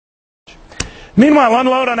Meanwhile,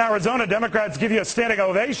 unload on Arizona, Democrats give you a standing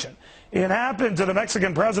ovation. It happened to the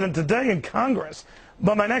Mexican president today in Congress.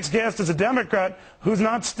 But my next guest is a Democrat who's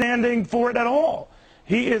not standing for it at all.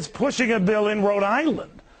 He is pushing a bill in Rhode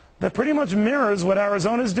Island that pretty much mirrors what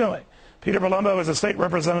Arizona is doing. Peter Palumbo is a state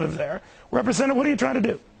representative there. Representative, what are you trying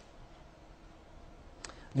to do?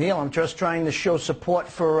 Neil, I'm just trying to show support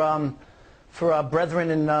for our brethren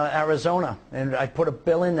in Arizona. And I put a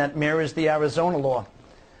bill in that mirrors the Arizona law.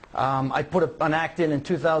 I put an act in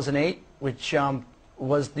 2008, which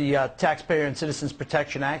was the Taxpayer and Citizens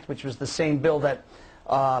Protection Act, which was the same bill that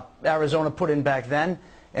Arizona put in back then.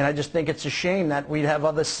 And I just think it's a shame that we'd have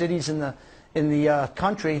other cities in the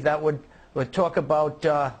country that would talk about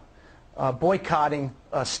boycotting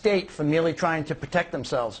a state for merely trying to protect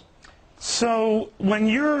themselves. So when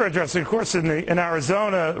you're addressing, of course, in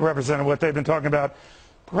Arizona, Representative, what they've been talking about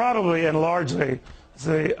probably and largely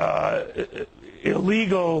the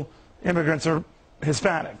illegal immigrants are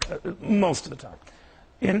Hispanic most of the time.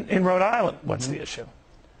 In Rhode Island, what's the issue?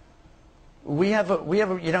 We have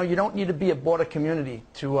you know, you don't need to be a border community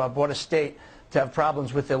to border state to have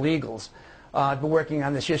problems with illegals. I've been working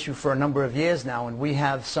on this issue for a number of years now, and we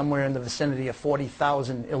have somewhere in the vicinity of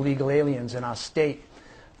 40,000 illegal aliens in our state.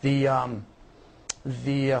 The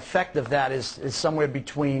effect of that is somewhere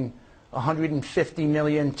between 150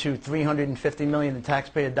 million to 350 million in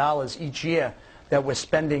taxpayer dollars each year that we're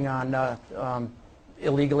spending on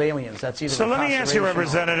illegal aliens. That's either so let me ask you,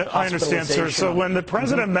 Representative, I understand, sir. So when the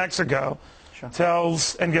president of Mexico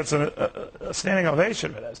tells and gets a standing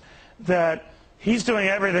ovation for this, that he's doing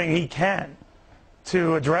everything he can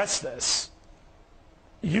to address this,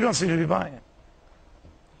 you don't seem to be buying it.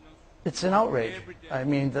 It's an outrage. I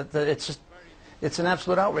mean, it's an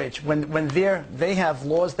absolute outrage. When they have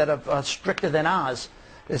laws that are stricter than ours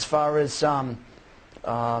as far as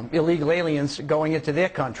illegal aliens going into their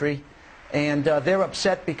country, and they're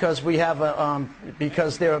upset because we have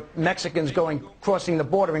because there are Mexicans crossing the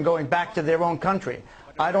border and going back to their own country.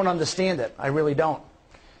 I don't understand it. I really don't.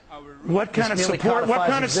 What kind of support? What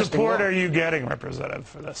kind of support are you getting, Representative,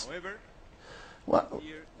 for this?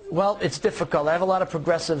 Well, it's difficult. I have a lot of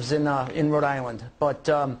progressives in Rhode Island, but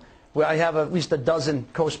I have at least a dozen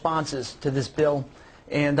co-sponsors to this bill,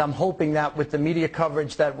 and I'm hoping that with the media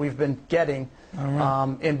coverage that we've been getting,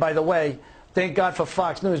 and by the way, thank God for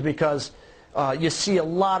Fox News, because you see a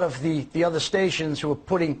lot of the other stations who are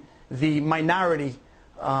putting the minority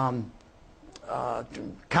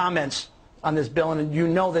comments on this bill, and you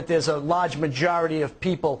know that there's a large majority of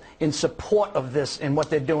people in support of this and what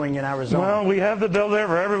they're doing in Arizona. Well, we have the bill there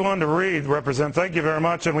for everyone to read, Representative. Thank you very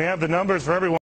much, and we have the numbers for everyone.